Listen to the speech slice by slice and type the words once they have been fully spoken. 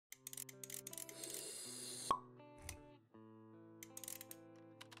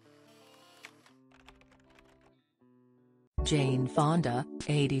Jane Fonda,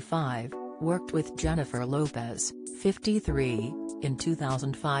 85, worked with Jennifer Lopez, 53, in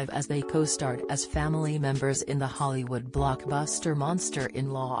 2005 as they co-starred as family members in the Hollywood blockbuster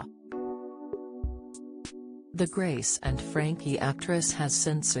Monster-in-Law. The Grace and Frankie actress has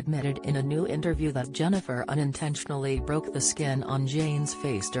since admitted in a new interview that Jennifer unintentionally broke the skin on Jane's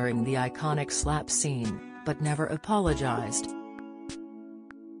face during the iconic slap scene, but never apologized.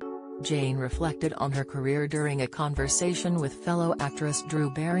 Jane reflected on her career during a conversation with fellow actress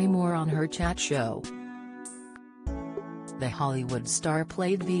Drew Barrymore on her chat show. The Hollywood star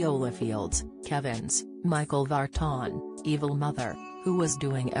played Viola Fields, Kevin's, Michael Vartan, evil mother, who was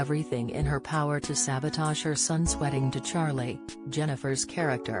doing everything in her power to sabotage her son's wedding to Charlie, Jennifer's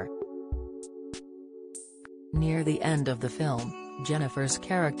character. Near the end of the film, Jennifer's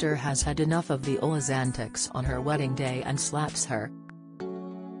character has had enough of Viola's antics on her wedding day and slaps her.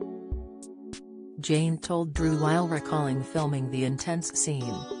 Jane told Drew while recalling filming the intense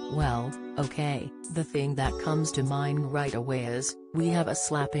scene, "Well, okay, the thing that comes to mind right away is, we have a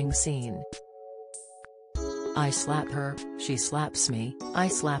slapping scene. I slap her, she slaps me, I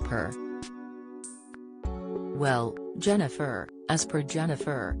slap her. Well, Jennifer, as per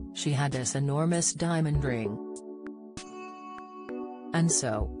Jennifer, she had this enormous diamond ring. And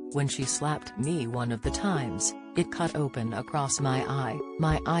so, when she slapped me one of the times, it cut open across my eye,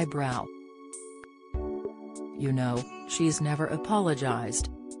 my eyebrow. You know, she's never apologized."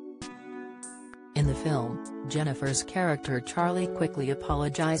 In the film, Jennifer's character Charlie quickly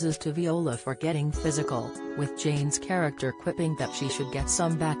apologizes to Viola for getting physical, with Jane's character quipping that she should get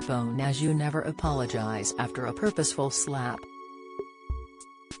some backbone as you never apologize after a purposeful slap.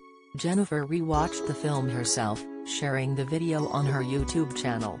 Jennifer rewatched the film herself, sharing the video on her YouTube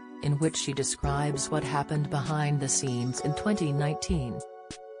channel, in which she describes what happened behind the scenes in 2019.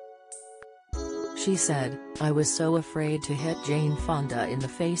 She said, "I was so afraid to hit Jane Fonda in the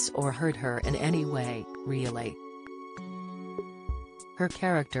face or hurt her in any way, really. Her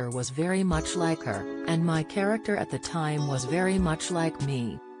character was very much like her, and my character at the time was very much like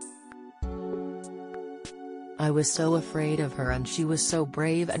me. I was so afraid of her and she was so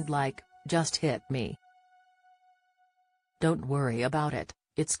brave and like, just hit me. Don't worry about it,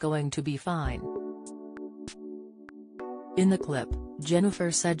 it's going to be fine." In the clip,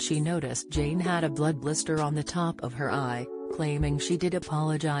 Jennifer said she noticed Jane had a blood blister on the top of her eye, claiming she did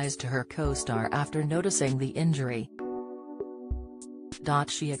apologize to her co-star after noticing the injury.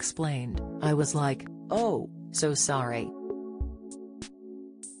 She explained, "I was like, oh, so sorry."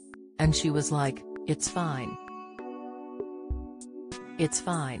 And she was like, "It's fine. It's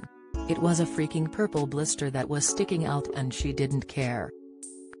fine. It was a freaking purple blister that was sticking out and she didn't care.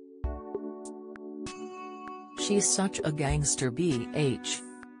 She's such a gangster BH.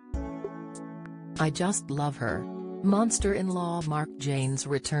 I just love her." Monster-in-Law marked Jane's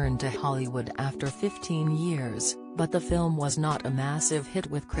return to Hollywood after 15 years, but the film was not a massive hit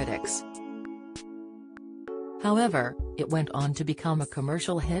with critics. However, it went on to become a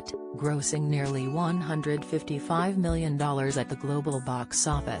commercial hit, grossing nearly $155 million at the global box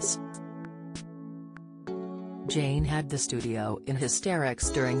office. Jane had the studio in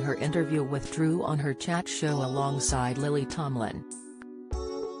hysterics during her interview with Drew on her chat show alongside Lily Tomlin.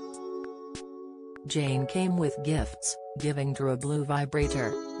 Jane came with gifts, giving Drew a blue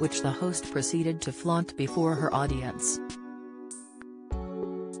vibrator, which the host proceeded to flaunt before her audience.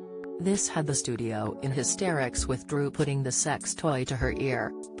 This had the studio in hysterics with Drew putting the sex toy to her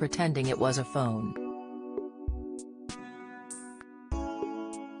ear, pretending it was a phone.